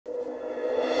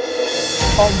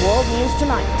On World News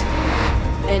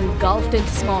Tonight. Engulfed in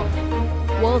smog.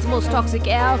 World's most toxic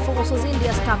air forces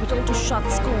India's capital to shut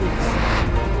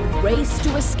schools. Race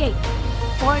to escape.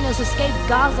 Foreigners escape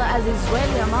Gaza as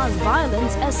Israeli-Hamas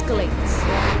violence escalates.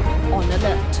 On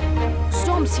alert.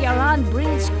 Storm Ciaran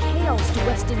brings chaos to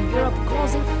Western Europe,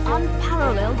 causing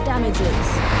unparalleled damages.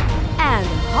 And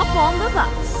hop on the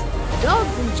bus.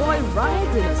 Dogs enjoy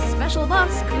rides in a special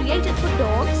bus created for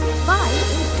dogs by a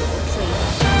dog trainer.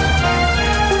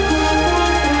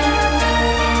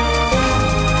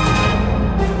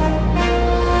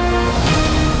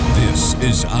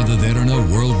 This is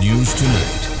Derana World News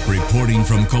Tonight. Reporting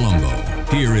from Colombo,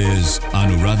 here is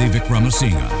Anuradhi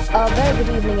Vikramasinghe. A very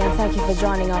good evening and thank you for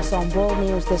joining us on World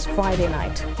News this Friday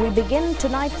night. We begin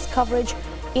tonight's coverage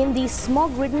in the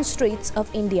smog-ridden streets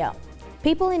of India.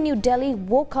 People in New Delhi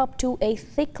woke up to a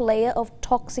thick layer of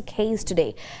toxic haze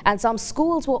today, and some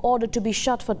schools were ordered to be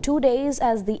shut for 2 days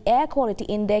as the air quality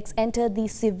index entered the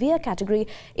severe category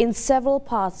in several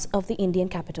parts of the Indian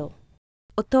capital.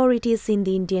 Authorities in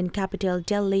the Indian capital,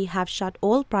 Delhi, have shut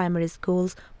all primary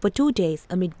schools for 2 days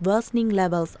amid worsening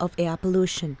levels of air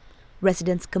pollution.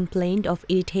 Residents complained of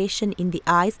irritation in the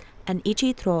eyes and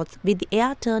itchy throats, with the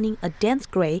air turning a dense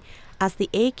grey as the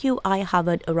AQI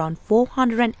hovered around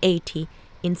 480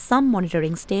 in some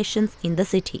monitoring stations in the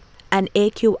city. An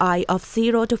AQI of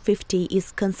 0 to 50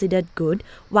 is considered good,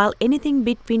 while anything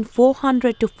between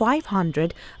 400 to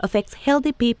 500 affects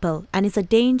healthy people and is a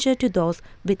danger to those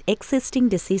with existing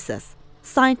diseases.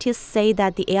 Scientists say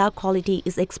that the air quality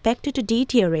is expected to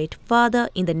deteriorate further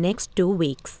in the next 2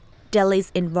 weeks.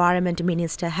 Delhi's Environment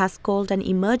Minister has called an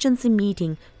emergency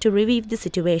meeting to review the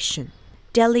situation.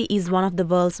 Delhi is one of the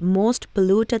world's most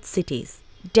polluted cities.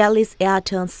 Delhi's air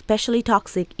turns especially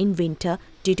toxic in winter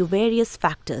due to various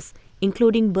factors,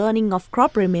 including burning of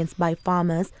crop remains by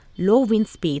farmers, low wind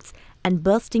speeds, and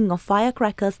bursting of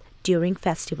firecrackers during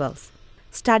festivals.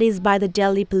 Studies by the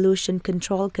Delhi Pollution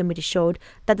Control Committee showed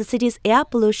that the city's air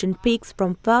pollution peaks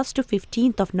from 1st to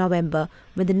 15th of November,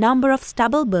 when the number of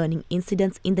stubble burning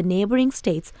incidents in the neighbouring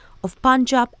states of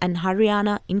Punjab and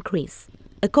Haryana increase.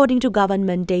 According to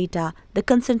government data, the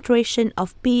concentration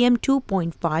of PM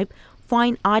 2.5,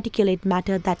 fine particulate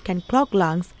matter that can clog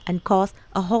lungs and cause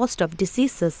a host of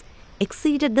diseases,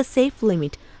 exceeded the safe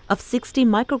limit of 60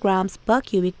 micrograms per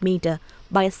cubic meter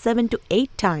by 7 to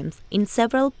 8 times in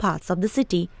several parts of the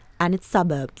city and its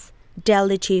suburbs.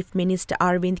 Delhi Chief Minister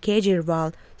Arvind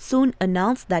Kejriwal soon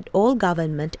announced that all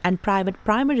government and private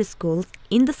primary schools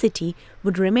in the city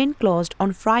would remain closed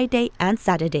on Friday and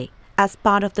Saturday. As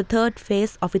part of the third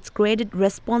phase of its graded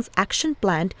response action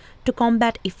plan to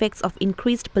combat effects of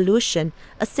increased pollution,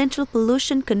 a central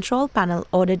pollution control panel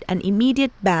ordered an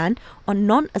immediate ban on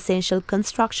non-essential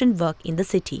construction work in the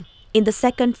city. In the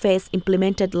second phase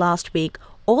implemented last week,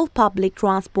 all public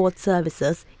transport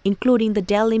services, including the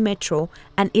Delhi Metro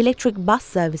and electric bus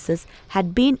services,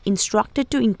 had been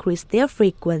instructed to increase their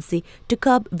frequency to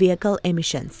curb vehicle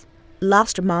emissions.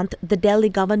 Last month, the Delhi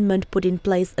government put in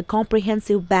place a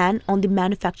comprehensive ban on the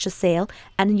manufacture, sale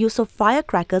and use of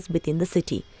firecrackers within the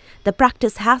city. The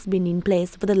practice has been in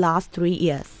place for the last 3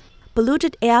 years.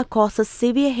 Polluted air causes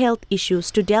severe health issues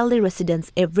to Delhi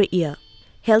residents every year.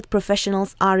 Health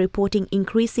professionals are reporting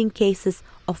increasing cases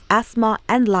of asthma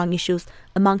and lung issues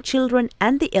among children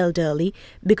and the elderly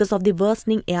because of the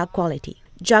worsening air quality.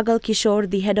 Jagal Kishore,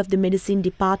 the head of the medicine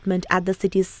department at the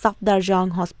city's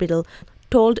Safdarjung hospital,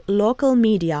 told local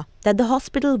media that the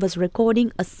hospital was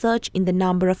recording a surge in the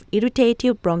number of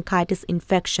irritative bronchitis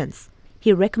infections.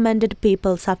 He recommended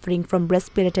people suffering from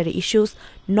respiratory issues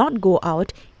not go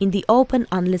out in the open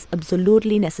unless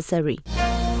absolutely necessary.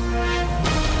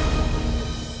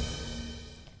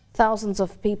 Thousands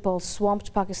of people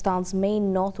swamped Pakistan's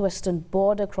main northwestern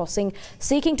border crossing,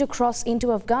 seeking to cross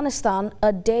into Afghanistan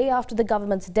a day after the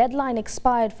government's deadline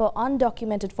expired for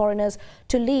undocumented foreigners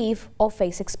to leave or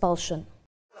face expulsion.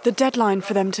 The deadline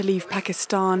for them to leave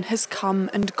Pakistan has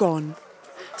come and gone.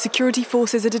 Security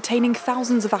forces are detaining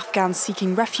thousands of Afghans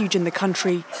seeking refuge in the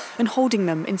country and holding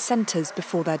them in centres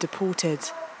before they're deported.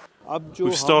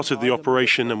 We've started the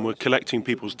operation and we're collecting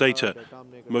people's data.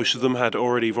 Most of them had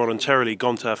already voluntarily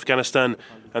gone to Afghanistan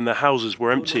and their houses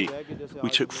were empty. We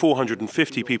took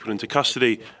 450 people into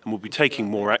custody and will be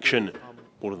taking more action.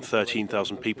 More than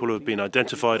 13,000 people who have been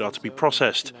identified are to be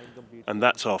processed, and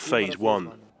that's our phase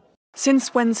 1.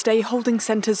 Since Wednesday, holding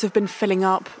centres have been filling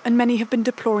up and many have been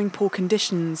deploring poor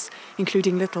conditions,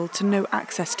 including little to no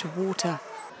access to water.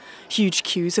 Huge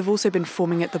queues have also been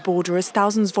forming at the border as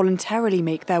thousands voluntarily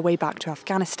make their way back to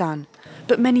Afghanistan.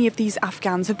 But many of these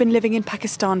Afghans have been living in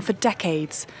Pakistan for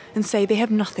decades and say they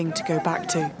have nothing to go back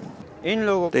to.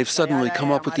 They've suddenly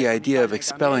come up with the idea of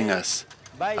expelling us.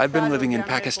 I've been living in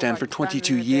Pakistan for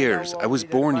 22 years. I was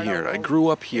born here. I grew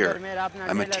up here.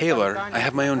 I'm a tailor. I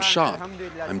have my own shop.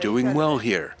 I'm doing well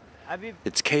here.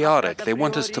 It's chaotic. They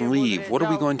want us to leave. What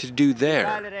are we going to do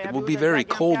there? It will be very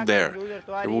cold there.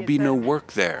 There will be no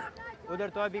work there.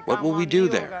 What will we do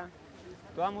there?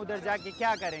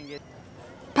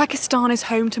 Pakistan is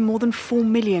home to more than 4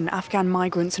 million Afghan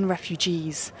migrants and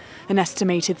refugees. An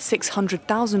estimated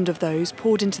 600,000 of those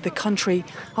poured into the country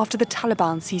after the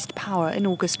Taliban seized power in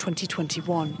August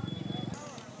 2021.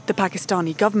 The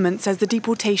Pakistani government says the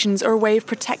deportations are a way of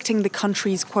protecting the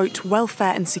country's, quote,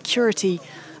 welfare and security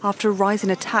after a rise in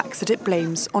attacks that it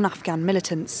blames on Afghan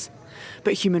militants.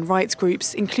 But human rights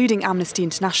groups, including Amnesty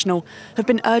International, have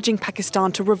been urging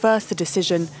Pakistan to reverse the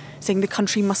decision, saying the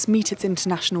country must meet its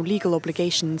international legal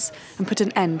obligations and put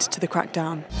an end to the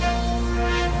crackdown.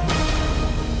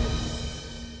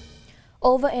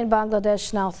 Over in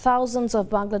Bangladesh now, thousands of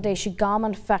Bangladeshi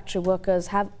garment factory workers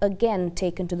have again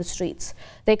taken to the streets.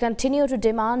 They continue to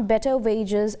demand better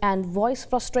wages and voice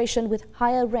frustration with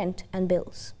higher rent and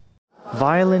bills.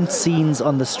 Violent scenes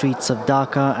on the streets of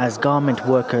Dhaka as garment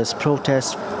workers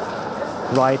protest.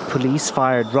 Riot police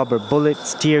fired rubber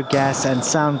bullets, tear gas and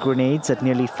sound grenades at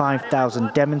nearly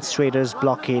 5,000 demonstrators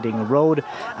blockading a road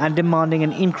and demanding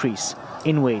an increase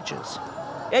in wages.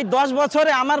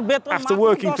 After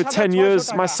working for 10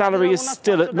 years, my salary is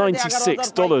still at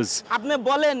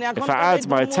 $96. If I add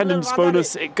my attendance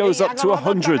bonus, it goes up to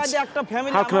 $100.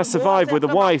 How can I survive with a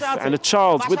wife and a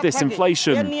child with this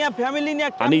inflation?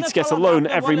 I need to get a loan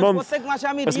every month,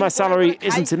 as my salary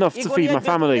isn't enough to feed my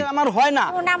family.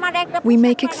 We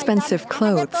make expensive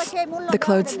clothes. The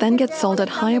clothes then get sold at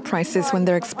higher prices when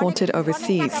they're exported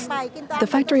overseas. The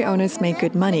factory owners make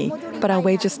good money, but our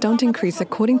wages don't increase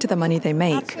according to the money they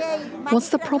make. What's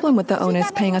the problem with the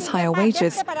owners paying us higher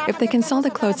wages if they can sell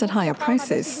the clothes at higher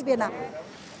prices?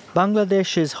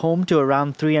 Bangladesh is home to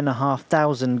around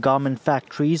 3,500 garment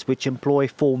factories which employ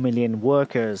 4 million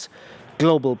workers.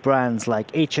 Global brands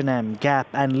like H&M, Gap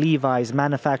and Levi's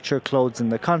manufacture clothes in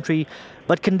the country,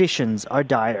 but conditions are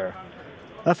dire.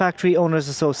 A factory owners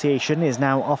association is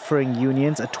now offering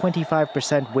unions a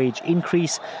 25% wage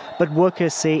increase, but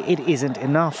workers say it isn't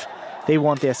enough. They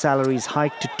want their salaries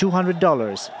hiked to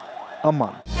 $200 a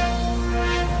month.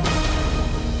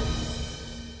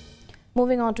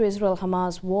 Moving on to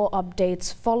Israel-Hamas war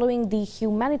updates following the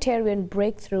humanitarian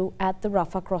breakthrough at the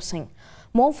Rafa crossing.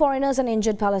 More foreigners and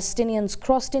injured Palestinians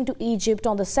crossed into Egypt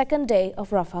on the second day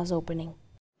of Rafa's opening.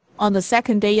 On the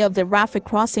second day of the Rafa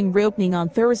crossing reopening on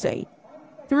Thursday,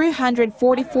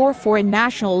 344 foreign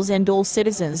nationals and dual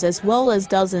citizens as well as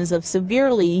dozens of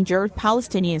severely injured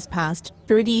Palestinians passed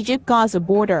through the Egypt-Gaza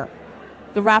border.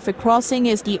 The Rafa crossing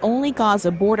is the only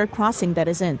Gaza border crossing that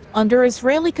isn't under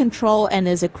Israeli control and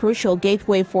is a crucial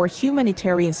gateway for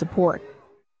humanitarian support.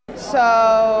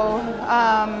 So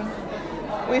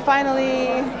we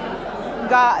finally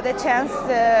got the chance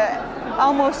to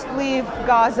almost leave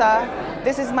Gaza.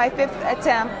 This is my 5th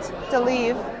attempt to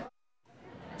leave.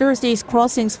 Thursday's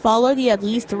crossings followed the at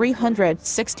least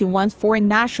 361 foreign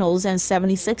nationals and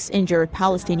 76 injured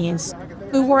Palestinians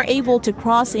who were able to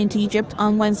cross into Egypt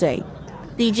on Wednesday.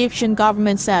 The Egyptian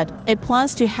government said it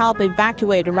plans to help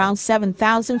evacuate around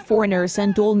 7,000 foreigners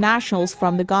and dual nationals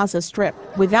from the Gaza Strip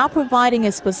without providing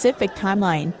a specific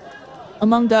timeline.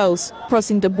 Among those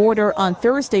crossing the border on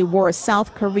Thursday were a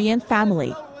South Korean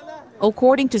family.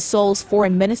 According to Seoul's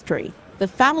foreign ministry, the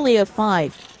family of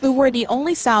 5, who were the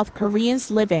only South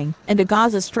Koreans living in the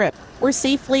Gaza Strip, were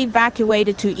safely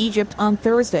evacuated to Egypt on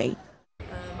Thursday.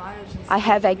 I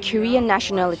have a Korean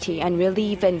nationality and we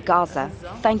live in Gaza.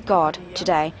 Thank God,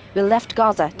 today we left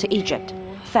Gaza to Egypt.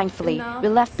 Thankfully, we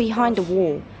left behind the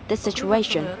war, this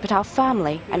situation, but our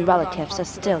family and relatives are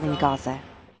still in Gaza.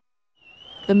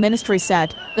 The ministry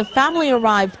said the family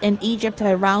arrived in Egypt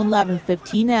at around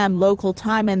 11:15 a.m. local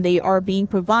time and they are being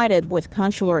provided with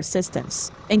consular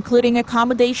assistance, including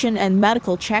accommodation and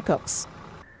medical checkups.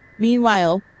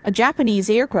 Meanwhile, a Japanese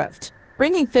aircraft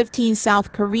bringing 15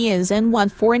 South Koreans and 1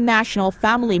 foreign national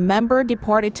family member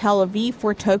departed Tel Aviv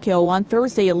for Tokyo on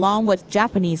Thursday along with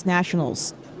Japanese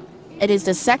nationals. It is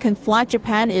the second flight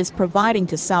Japan is providing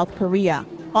to South Korea,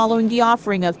 following the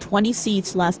offering of 20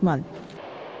 seats last month.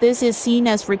 This is seen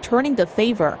as returning the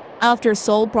favor after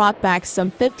Seoul brought back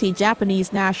some 50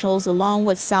 Japanese nationals along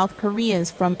with South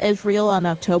Koreans from Israel on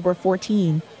October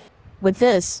 14. With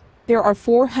this, there are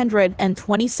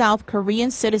 420 South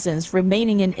Korean citizens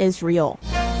remaining in Israel.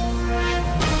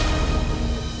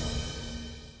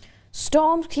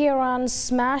 Storm Ciaran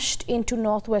smashed into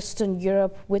northwestern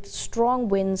Europe with strong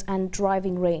winds and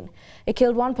driving rain. It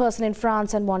killed one person in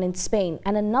France and one in Spain,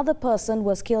 and another person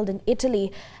was killed in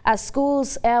Italy as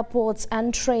schools, airports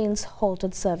and trains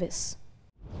halted service.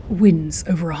 Winds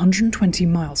over 120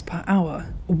 miles per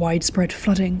hour, widespread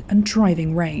flooding and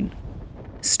driving rain.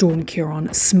 Storm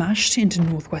Ciaran smashed into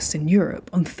northwestern Europe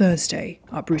on Thursday,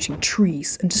 uprooting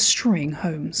trees and destroying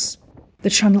homes. The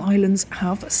Channel Islands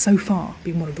have so far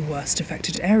been one of the worst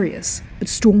affected areas, but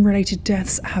storm-related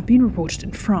deaths have been reported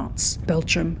in France,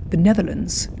 Belgium, the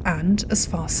Netherlands, and as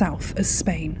far south as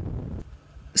Spain.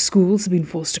 Schools have been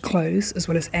forced to close, as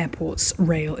well as airports,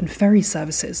 rail and ferry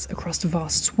services across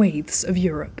vast swathes of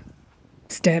Europe.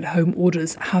 Stay-at-home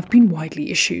orders have been widely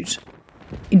issued.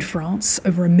 In France,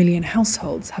 over 1 million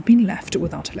households have been left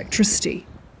without electricity.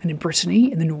 And in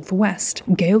Brittany, in the northwest,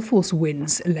 gale-force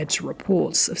winds led to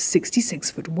reports of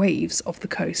 66-foot waves off the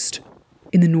coast.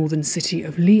 In the northern city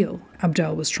of Lille,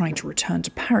 Abdel was trying to return to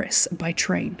Paris by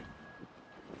train.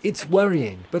 It's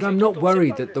worrying, but I'm not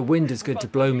worried that the wind is going to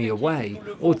blow me away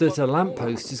or that a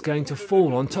lamppost is going to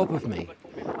fall on top of me.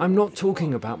 I'm not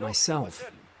talking about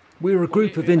myself. We're a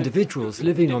group of individuals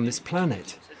living on this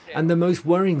planet, and the most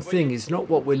worrying thing is not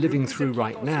what we're living through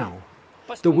right now.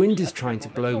 The wind is trying to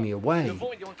blow me away,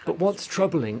 but what's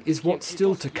troubling is what's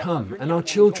still to come and our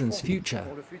children's future.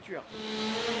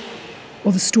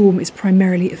 While the storm is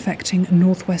primarily affecting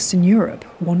northwestern Europe,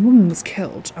 one woman was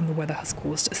killed and the weather has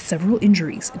caused several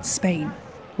injuries in Spain,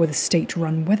 where the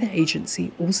state-run weather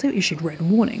agency also issued red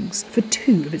warnings for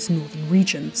 2 of its northern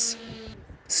regions.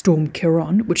 Storm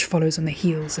Ciaran, which follows on the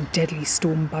heels of deadly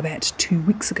Storm Babette 2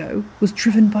 weeks ago, was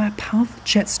driven by a powerful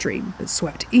jet stream that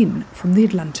swept in from the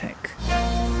Atlantic.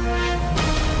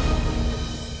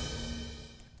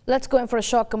 Let's go in for a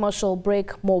short commercial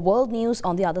break. More world news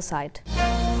on the other side.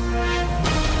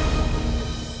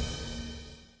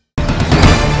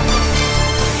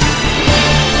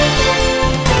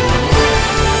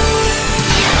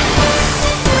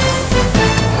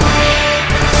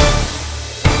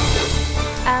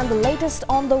 And the latest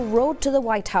on the road to the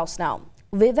White House now.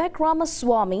 Vivek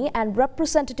Ramaswamy and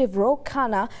Representative Ro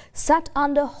Khanna sat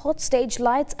under hot stage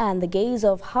lights and the gaze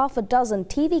of half a dozen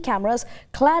TV cameras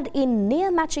clad in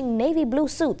near-matching navy blue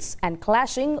suits and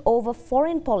clashing over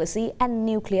foreign policy and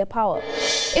nuclear power.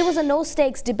 It was a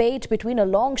no-stakes debate between a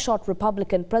long-shot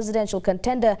Republican presidential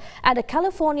contender and a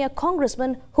California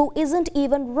congressman who isn't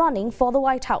even running for the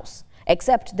White House.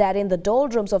 Except that in the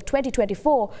doldrums of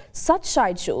 2024, such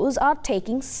sideshows are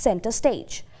taking center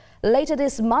stage. Later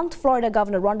this month, Florida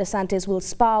Governor Ron DeSantis will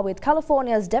spar with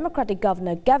California's Democratic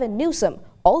Governor Gavin Newsom,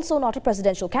 also not a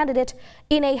presidential candidate,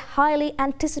 in a highly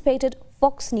anticipated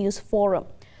Fox News forum.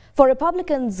 For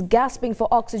Republicans gasping for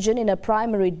oxygen in a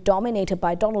primary dominated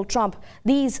by Donald Trump,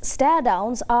 these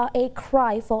stare-downs are a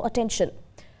cry for attention.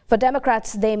 For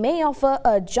Democrats, they may offer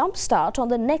a jump start on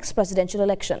the next presidential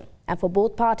election. And for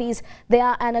both parties, they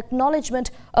are an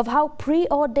acknowledgement of how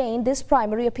preordained this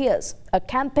primary appears. A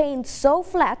campaign so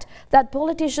flat that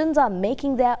politicians are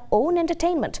making their own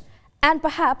entertainment and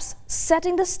perhaps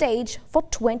setting the stage for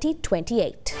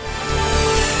 2028.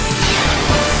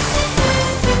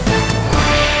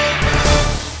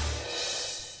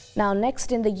 Now,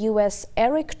 next in the U.S.,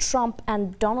 Eric Trump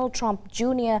and Donald Trump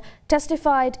Jr.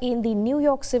 testified in the New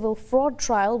York civil fraud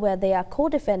trial where they are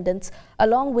co-defendants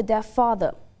along with their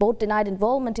father. Both denied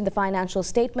involvement in the financial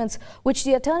statements, which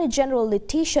the Attorney General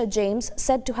Letitia James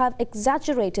said to have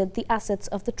exaggerated the assets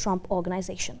of the Trump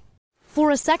organization. For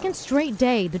a second straight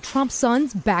day, the Trump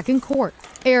sons back in court.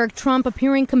 Eric Trump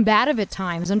appearing combative at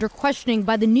times under questioning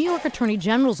by the New York Attorney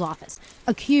General's office,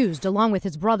 accused, along with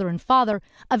his brother and father,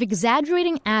 of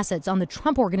exaggerating assets on the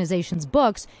Trump organization's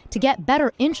books to get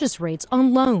better interest rates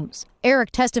on loans.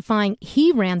 Eric testifying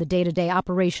he ran the day-to-day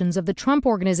operations of the Trump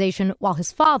organization while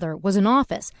his father was in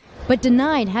office, but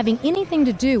denied having anything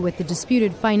to do with the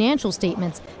disputed financial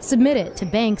statements submitted to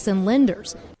banks and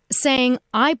lenders, saying,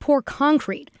 "I pour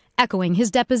concrete," echoing his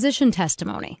deposition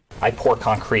testimony. I pour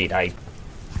concrete. I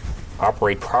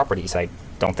operate properties. I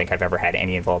don't think I've ever had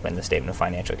any involvement in the statement of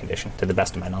financial condition, to the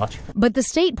best of my knowledge. But the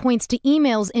state points to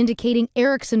emails indicating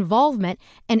Eric's involvement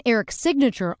and Eric's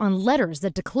signature on letters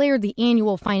that declared the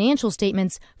annual financial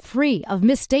statements free of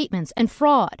misstatements and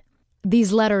fraud.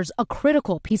 These letters, a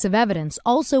critical piece of evidence,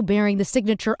 also bearing the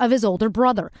signature of his older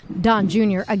brother. Don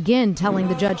Jr. again telling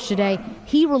the judge today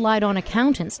he relied on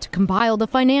accountants to compile the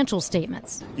financial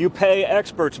statements. You pay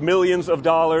experts millions of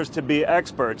dollars to be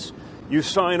experts. You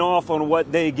sign off on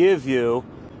what they give you,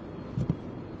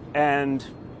 and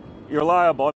you're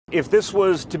liable. If this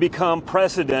was to become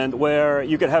precedent where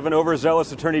you could have an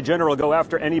overzealous attorney general go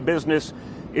after any business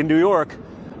in New York,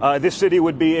 this city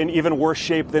would be in even worse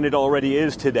shape than it already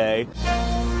is today.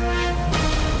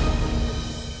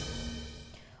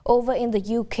 Over in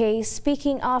the UK,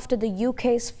 speaking after the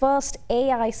UK's first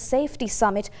AI safety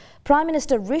summit, Prime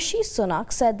Minister Rishi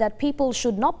Sunak said that people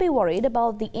should not be worried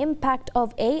about the impact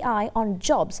of AI on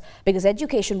jobs because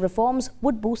education reforms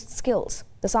would boost skills.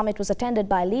 The summit was attended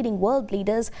by leading world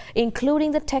leaders,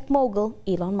 including the tech mogul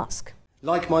Elon Musk.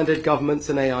 Like-minded governments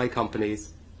and AI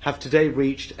companies have today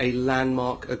reached a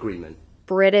landmark agreement.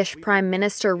 British Prime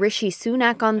Minister Rishi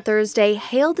Sunak on Thursday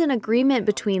hailed an agreement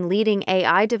between leading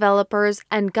AI developers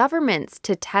and governments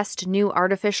to test new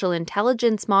artificial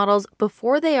intelligence models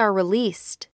before they are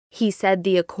released. He said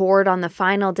the accord on the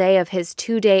final day of his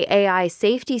two-day AI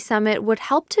safety summit would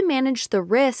help to manage the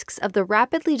risks of the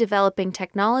rapidly developing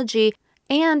technology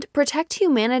and protect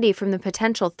humanity from the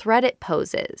potential threat it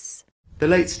poses. The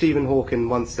late Stephen Hawking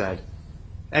once said,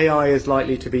 "AI is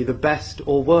likely to be the best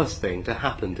or worst thing to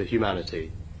happen to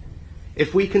humanity."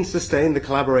 If we can sustain the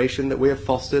collaboration that we have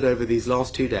fostered over these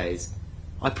last 2 days,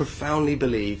 I profoundly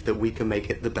believe that we can make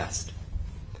it the best.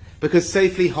 Because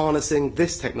safely harnessing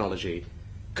this technology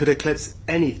could eclipse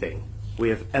anything we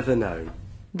have ever known.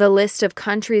 The list of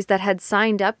countries that had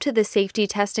signed up to the safety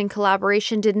testing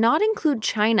collaboration did not include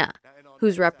China,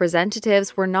 whose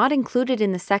representatives were not included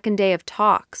in the second day of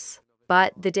talks.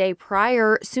 But the day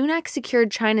prior, Sunak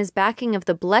secured China's backing of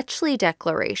the Bletchley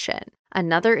Declaration,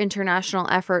 another international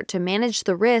effort to manage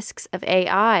the risks of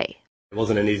AI. It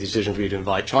wasn't an easy decision for you to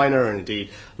invite China, and indeed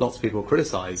lots of people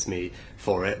criticized me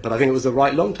for it, but I think it was the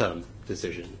right long-term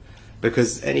decision,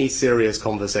 because any serious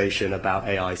conversation about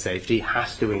AI safety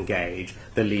has to engage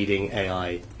the leading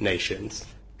AI nations.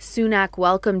 Sunak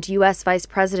welcomed U.S. Vice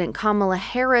President Kamala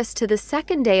Harris to the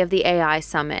second day of the AI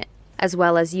summit, as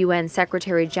well as UN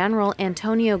Secretary General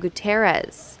Antonio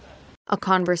Guterres. A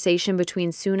conversation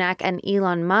between Sunak and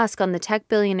Elon Musk on the tech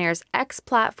billionaire's X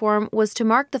platform was to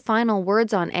mark the final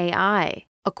words on AI.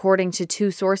 According to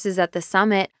two sources at the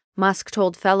summit, Musk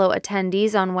told fellow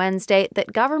attendees on Wednesday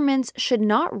that governments should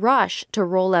not rush to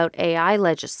roll out AI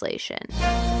legislation.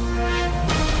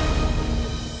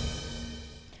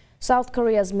 South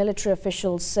Korea's military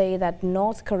officials say that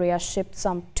North Korea shipped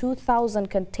some 2,000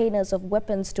 containers of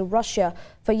weapons to Russia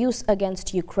for use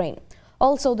against Ukraine.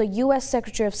 Also, the U.S.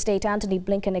 Secretary of State Antony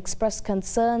Blinken expressed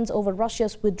concerns over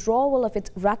Russia's withdrawal of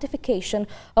its ratification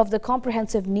of the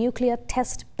Comprehensive Nuclear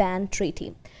Test Ban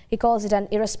Treaty. He calls it an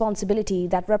irresponsibility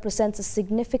that represents a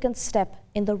significant step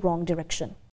in the wrong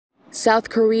direction. South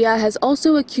Korea has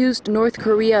also accused North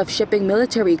Korea of shipping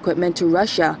military equipment to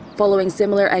Russia, following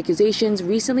similar accusations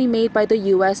recently made by the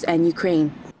U.S. and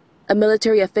Ukraine. A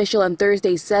military official on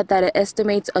Thursday said that it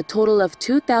estimates a total of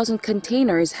 2,000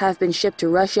 containers have been shipped to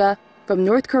Russia from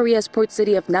North Korea's port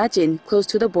city of Najin, close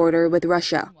to the border with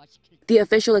Russia. The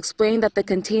official explained that the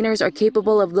containers are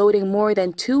capable of loading more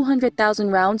than 200,000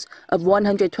 rounds of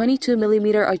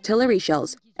 122mm artillery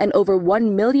shells and over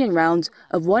 1 million rounds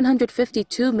of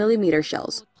 152mm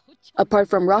shells. Apart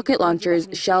from rocket launchers,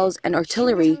 shells, and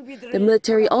artillery, the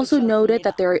military also noted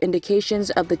that there are indications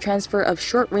of the transfer of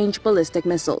short-range ballistic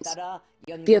missiles.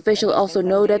 The official also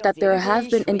noted that there have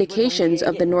been indications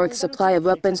of the North's supply of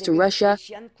weapons to Russia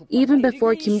even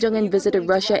before Kim Jong-un visited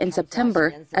Russia in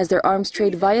September, as their arms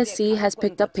trade via sea has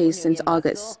picked up pace since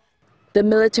August. The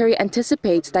military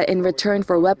anticipates that in return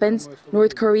for weapons,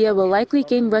 North Korea will likely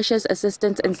gain Russia's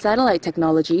assistance in satellite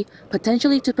technology,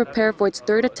 potentially to prepare for its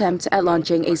third attempt at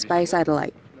launching a spy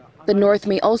satellite. The North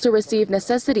may also receive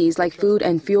necessities like food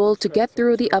and fuel to get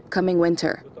through the upcoming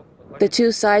winter. The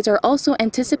two sides are also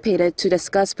anticipated to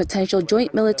discuss potential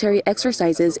joint military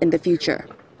exercises in the future.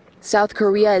 South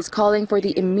Korea is calling for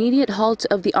the immediate halt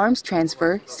of the arms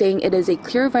transfer, saying it is a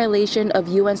clear violation of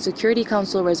UN Security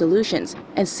Council resolutions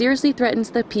and seriously threatens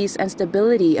the peace and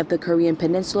stability of the Korean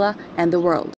Peninsula and the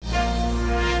world.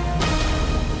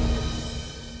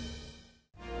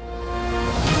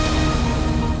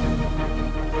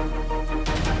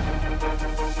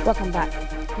 Welcome back.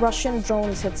 Russian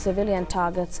drones hit civilian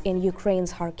targets in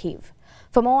Ukraine's Kharkiv.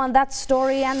 For more on that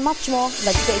story and much more,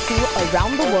 let's take you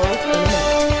around the world in a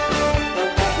minute.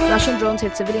 Russian drones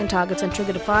hit civilian targets and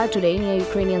triggered a fire today near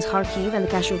Ukrainians' Kharkiv, and the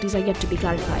casualties are yet to be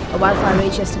clarified. A wildfire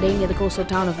raged yesterday near the coastal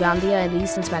town of Gandia in the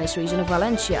eastern Spanish region of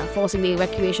Valencia, forcing the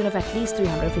evacuation of at least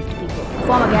 350 people. A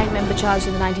former gang member charged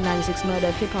in the 1996 murder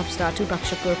of hip-hop star Tupac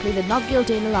Shakur pleaded not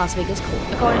guilty in the Las Vegas court.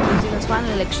 According to New Zealand's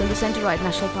final election, the centre-right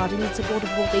National Party needs support of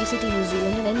both ACT New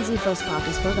Zealand and NZ First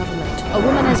parties for government. A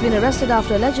woman has been arrested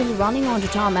after allegedly running onto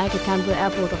tarmac at Canberra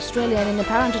Airport, Australia, in an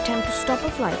apparent attempt to stop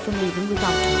a flight from leaving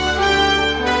without her.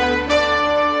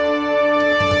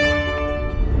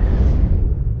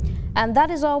 And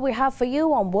that is all we have for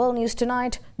you on World News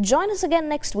Tonight. Join us again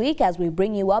next week as we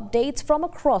bring you updates from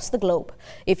across the globe.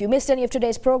 If you missed any of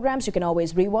today's programs, you can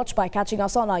always rewatch by catching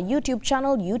us on our YouTube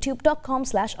channel,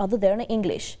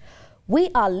 youtube.com/OtherTherenaEnglish. We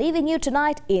are leaving you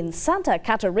tonight in Santa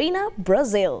Catarina,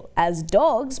 Brazil, as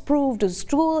dogs prove to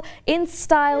stroll in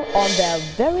style on their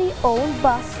very own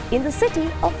bus in the city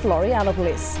of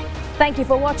Florianopolis. Thank you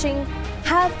for watching.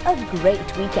 Have a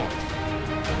great weekend.